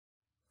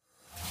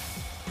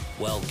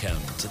Welcome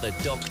to the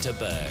Dr.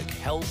 Berg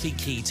Healthy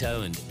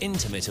Keto and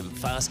Intermittent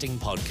Fasting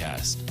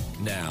Podcast.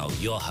 Now,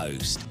 your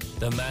host,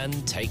 the man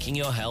taking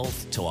your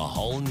health to a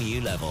whole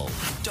new level,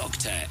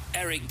 Dr.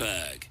 Eric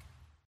Berg.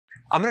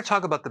 I'm going to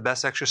talk about the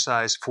best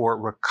exercise for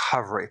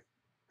recovery.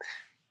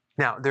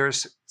 Now,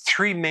 there's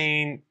three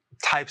main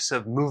types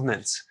of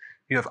movements.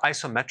 You have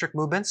isometric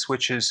movements,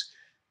 which is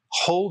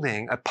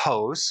holding a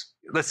pose.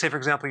 Let's say, for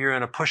example, you're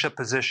in a push-up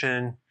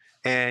position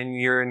and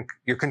you're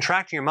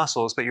contracting your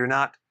muscles, but you're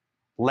not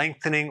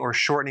lengthening or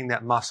shortening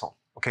that muscle.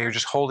 Okay, you're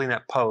just holding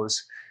that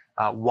pose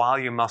while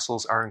your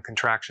muscles are in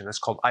contraction. That's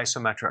called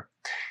isometric.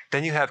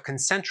 Then you have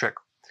concentric.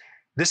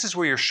 This is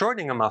where you're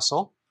shortening a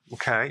muscle.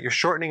 Okay, you're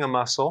shortening a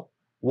muscle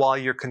while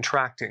you're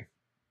contracting.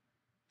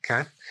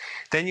 Okay,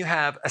 then you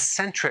have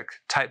eccentric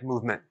type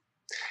movement.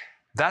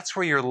 That's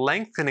where you're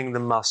lengthening the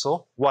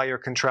muscle while you're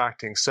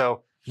contracting.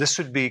 So this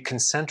would be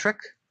concentric,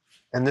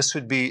 and this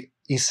would be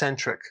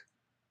eccentric.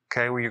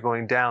 Okay, where you're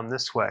going down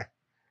this way.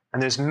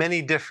 And there's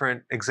many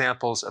different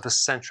examples of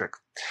eccentric.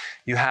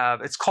 You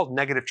have, it's called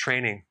negative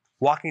training.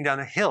 Walking down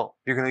a hill,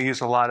 you're going to use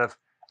a lot of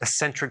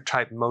eccentric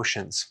type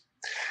motions.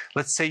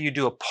 Let's say you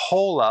do a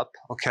pull up,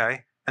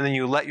 okay, and then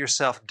you let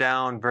yourself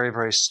down very,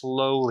 very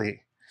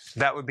slowly.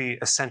 That would be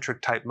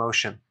eccentric type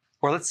motion.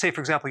 Or let's say,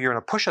 for example, you're in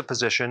a push-up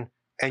position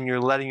and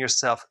you're letting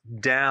yourself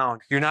down.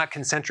 You're not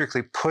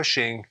concentrically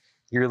pushing,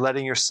 you're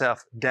letting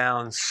yourself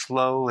down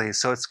slowly.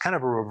 So it's kind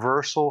of a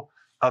reversal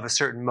of a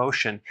certain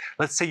motion.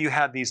 Let's say you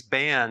have these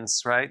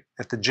bands, right,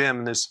 at the gym,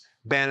 and this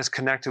band is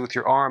connected with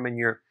your arm and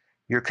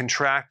you're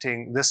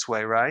contracting this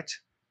way, right?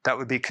 That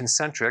would be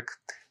concentric.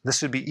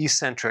 This would be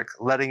eccentric,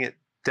 letting it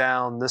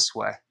down this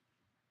way.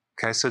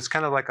 Okay, so it's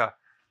kind of like a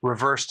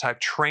reverse type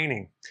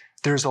training.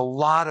 There's a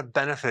lot of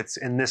benefits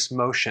in this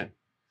motion.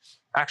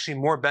 Actually,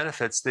 more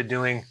benefits than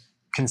doing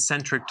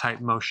concentric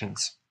type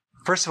motions.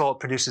 First of all,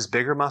 it produces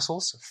bigger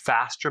muscles,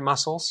 faster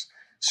muscles,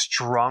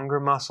 stronger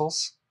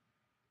muscles.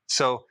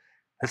 So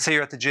let's say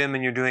you're at the gym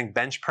and you're doing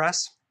bench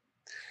press.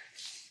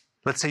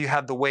 Let's say you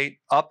have the weight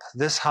up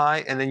this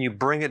high and then you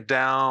bring it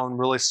down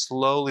really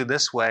slowly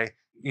this way.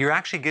 You're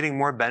actually getting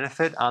more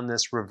benefit on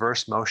this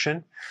reverse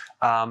motion.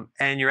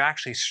 And you're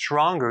actually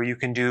stronger. You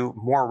can do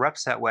more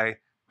reps that way,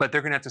 but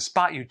they're going to have to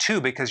spot you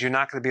too because you're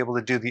not going to be able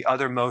to do the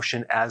other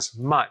motion as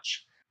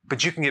much.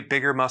 But you can get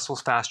bigger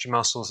muscles, faster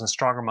muscles, and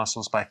stronger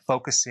muscles by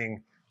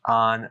focusing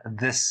on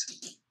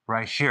this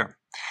right here.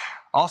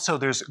 Also,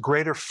 there's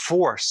greater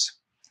force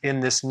in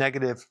this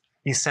negative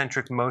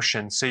eccentric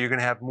motion. So you're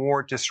going to have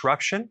more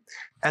disruption.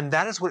 And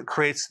that is what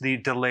creates the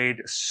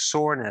delayed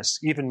soreness,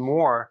 even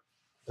more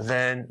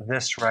than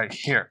this right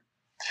here.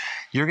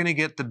 You're going to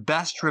get the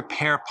best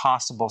repair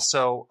possible.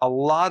 So a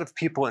lot of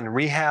people in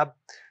rehab,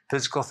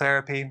 physical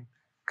therapy,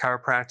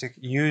 chiropractic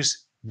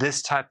use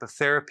this type of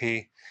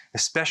therapy,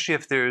 especially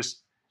if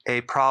there's a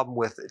problem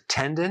with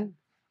tendon,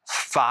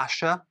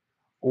 fascia,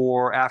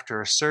 or after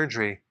a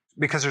surgery,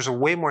 because there's a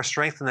way more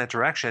strength in that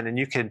direction, and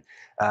you can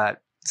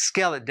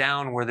scale it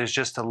down where there's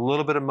just a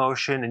little bit of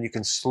motion and you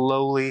can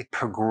slowly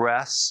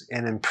progress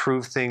and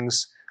improve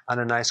things on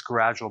a nice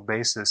gradual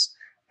basis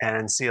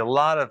and see a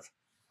lot of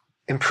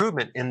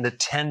improvement in the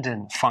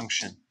tendon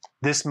function.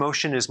 This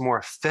motion is more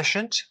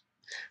efficient.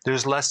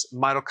 There's less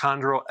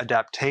mitochondrial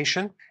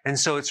adaptation. And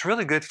so it's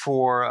really good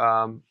for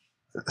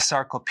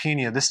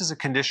sarcopenia. This is a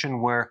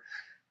condition where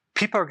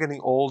people are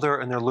getting older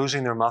and they're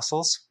losing their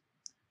muscles.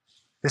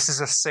 This is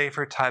a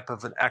safer type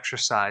of an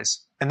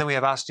exercise. And then we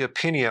have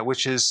osteopenia,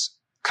 which is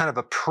kind of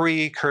a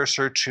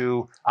precursor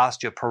to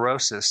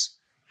osteoporosis.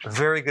 A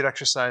very good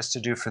exercise to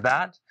do for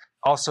that.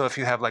 Also, if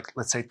you have, like,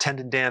 let's say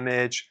tendon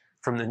damage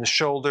from the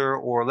shoulder,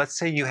 or let's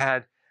say you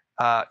had,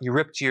 you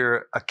ripped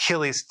your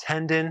Achilles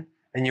tendon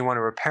and you want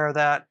to repair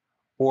that,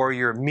 or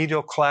your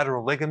medial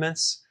collateral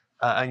ligaments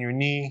on your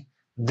knee,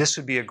 this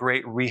would be a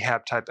great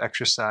rehab type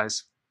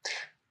exercise.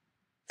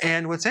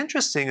 And what's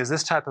interesting is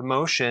this type of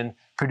motion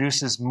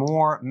produces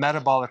more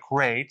metabolic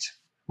rate,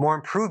 more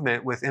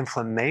improvement with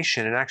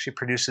inflammation. It actually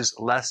produces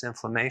less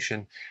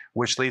inflammation,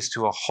 which leads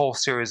to a whole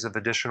series of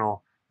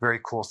additional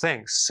very cool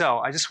things. So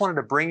I just wanted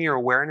to bring your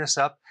awareness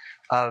up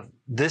of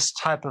this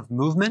type of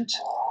movement,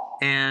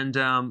 and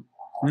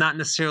not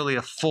necessarily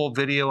a full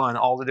video on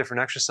all the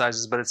different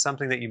exercises, but it's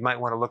something that you might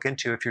want to look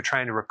into if you're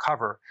trying to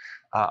recover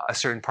a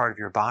certain part of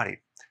your body.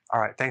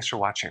 All right, thanks for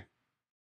watching.